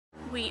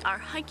We are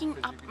hiking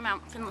up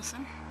Mount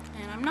Finlayson,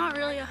 and I'm not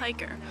really a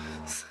hiker,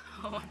 so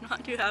I'm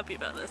not too happy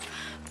about this,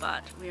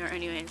 but we are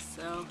anyways.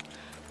 So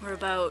we're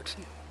about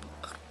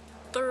a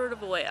third of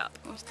the way up.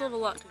 We still have a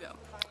lot to go.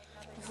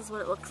 This is what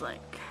it looks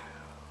like.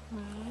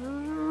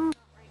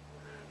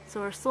 So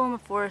we're still in the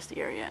forest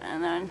area,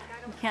 and then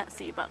you can't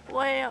see, but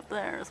way up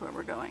there is where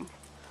we're going.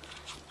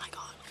 Oh my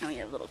god. Now we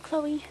have little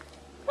Chloe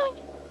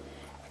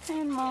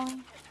and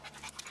Molly.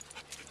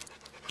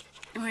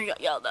 And we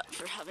got yelled at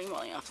for having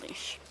Molly off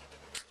leash.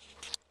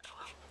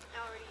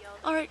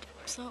 Alright,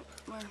 so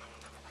we're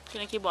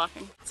gonna keep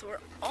walking. So we're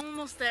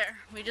almost there.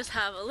 We just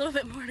have a little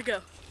bit more to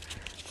go.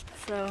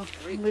 So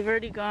we've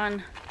already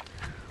gone.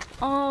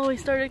 Oh, we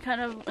started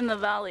kind of in the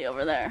valley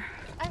over there.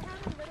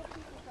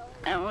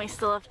 And we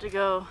still have to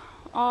go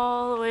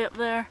all the way up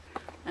there.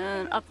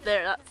 And up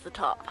there, that's the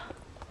top.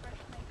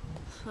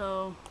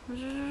 So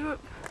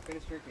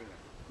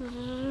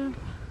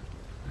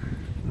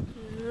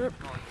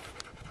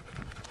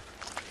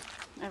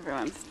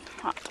everyone's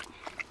hot.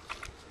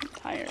 I'm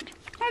tired.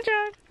 Hi,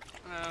 Jack.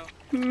 Hello.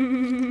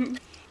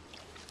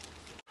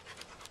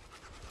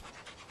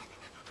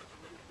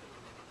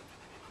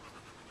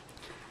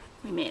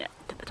 We made it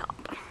to the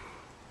top.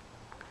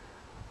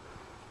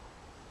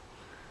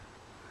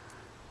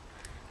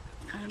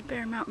 Kind of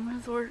Bear Mountain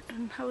Resort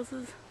and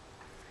houses.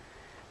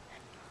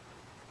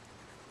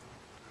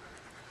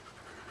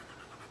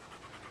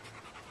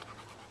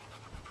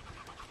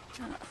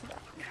 And that's the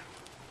back.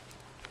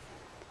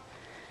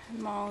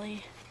 And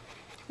Molly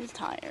is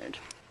tired.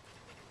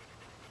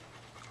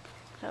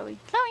 Chloe.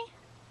 Chloe!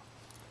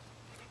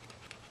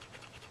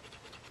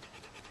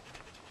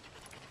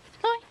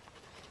 Chloe!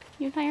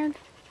 You tired?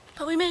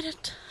 But we made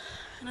it!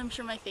 And I'm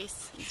sure my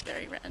face is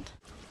very red.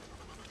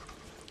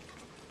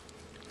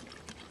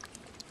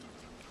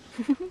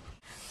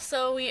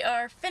 So we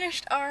are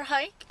finished our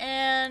hike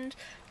and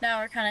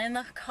now we're kind of in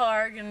the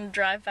car, gonna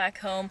drive back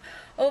home.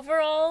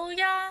 Overall,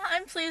 yeah,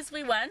 I'm pleased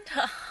we went.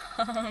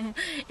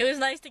 It was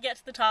nice to get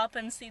to the top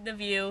and see the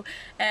view,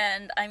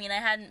 and I mean I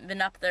hadn't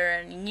been up there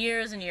in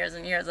years and years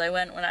and years. I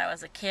went when I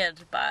was a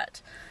kid,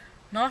 but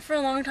not for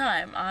a long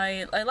time.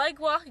 I like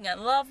walking, I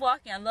love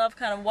walking, I love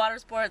kind of water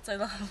sports, I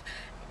love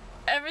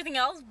everything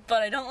else,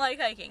 but I don't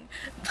like hiking.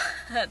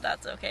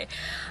 That's okay.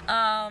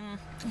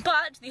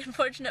 But the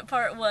unfortunate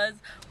part was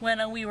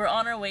when we were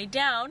on our way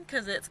down,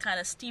 because it's kind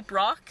of steep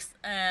rocks,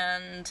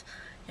 and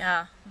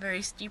yeah,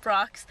 very steep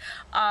rocks,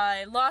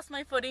 I lost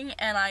my footing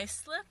and I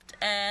slipped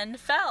and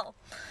fell.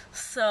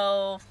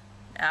 So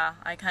yeah,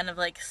 I kind of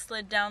like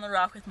slid down the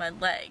rock with my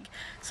leg.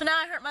 So now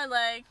I hurt my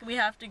leg. We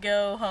have to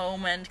go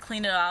home and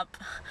clean it up.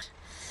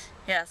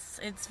 Yes,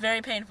 it's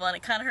very painful and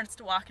it kind of hurts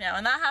to walk now.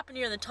 And that happened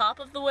near the top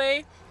of the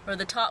way, or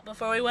the top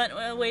before we went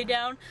way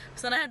down.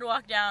 So then I had to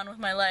walk down with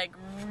my leg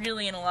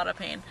really in a lot of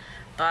pain.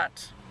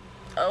 But,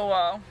 oh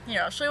well.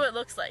 Here, I'll show you what it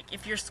looks like.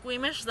 If you're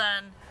squeamish,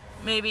 then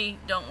maybe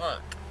don't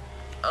look.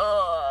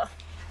 Ugh.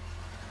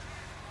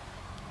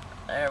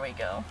 There we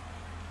go.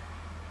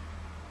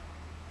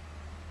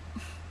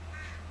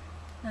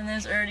 And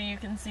there's already, you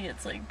can see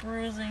it's like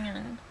bruising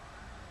and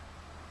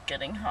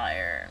getting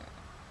higher.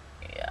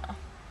 Yeah.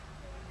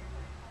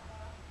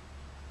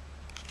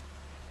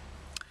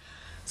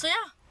 So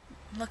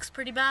yeah, looks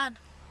pretty bad.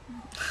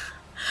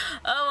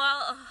 Oh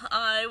well,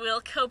 I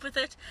will cope with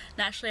it.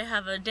 And actually I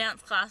have a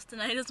dance class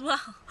tonight as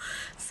well.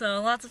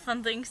 So lots of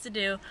fun things to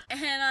do.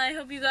 And I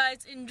hope you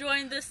guys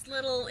enjoyed this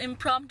little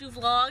impromptu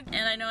vlog.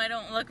 And I know I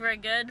don't look very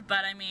good,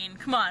 but I mean,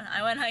 come on,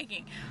 I went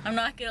hiking. I'm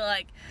not gonna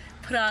like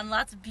put on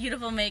lots of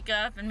beautiful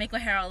makeup and make my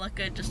hair all look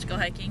good just to go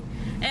hiking.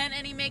 And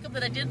any makeup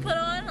that I did put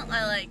on,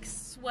 I like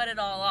sweat it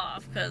all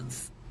off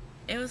because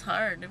it was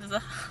hard. It was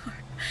hard.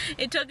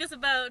 It took us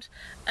about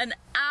an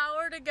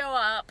hour to go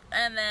up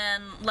and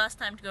then less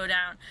time to go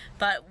down.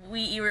 But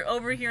we were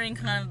overhearing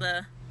kind of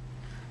the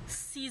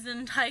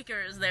seasoned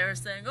hikers. They were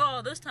saying,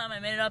 oh, this time I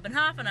made it up in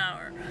half an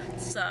hour.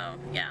 So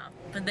yeah,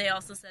 but they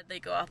also said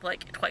they go up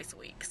like twice a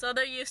week. So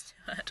they're used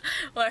to it,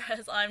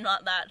 whereas I'm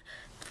not that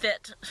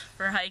fit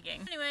for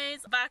hiking.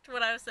 Anyways, back to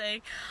what I was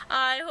saying.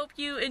 I hope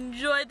you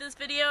enjoyed this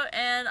video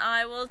and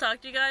I will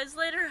talk to you guys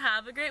later.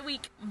 Have a great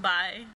week. Bye.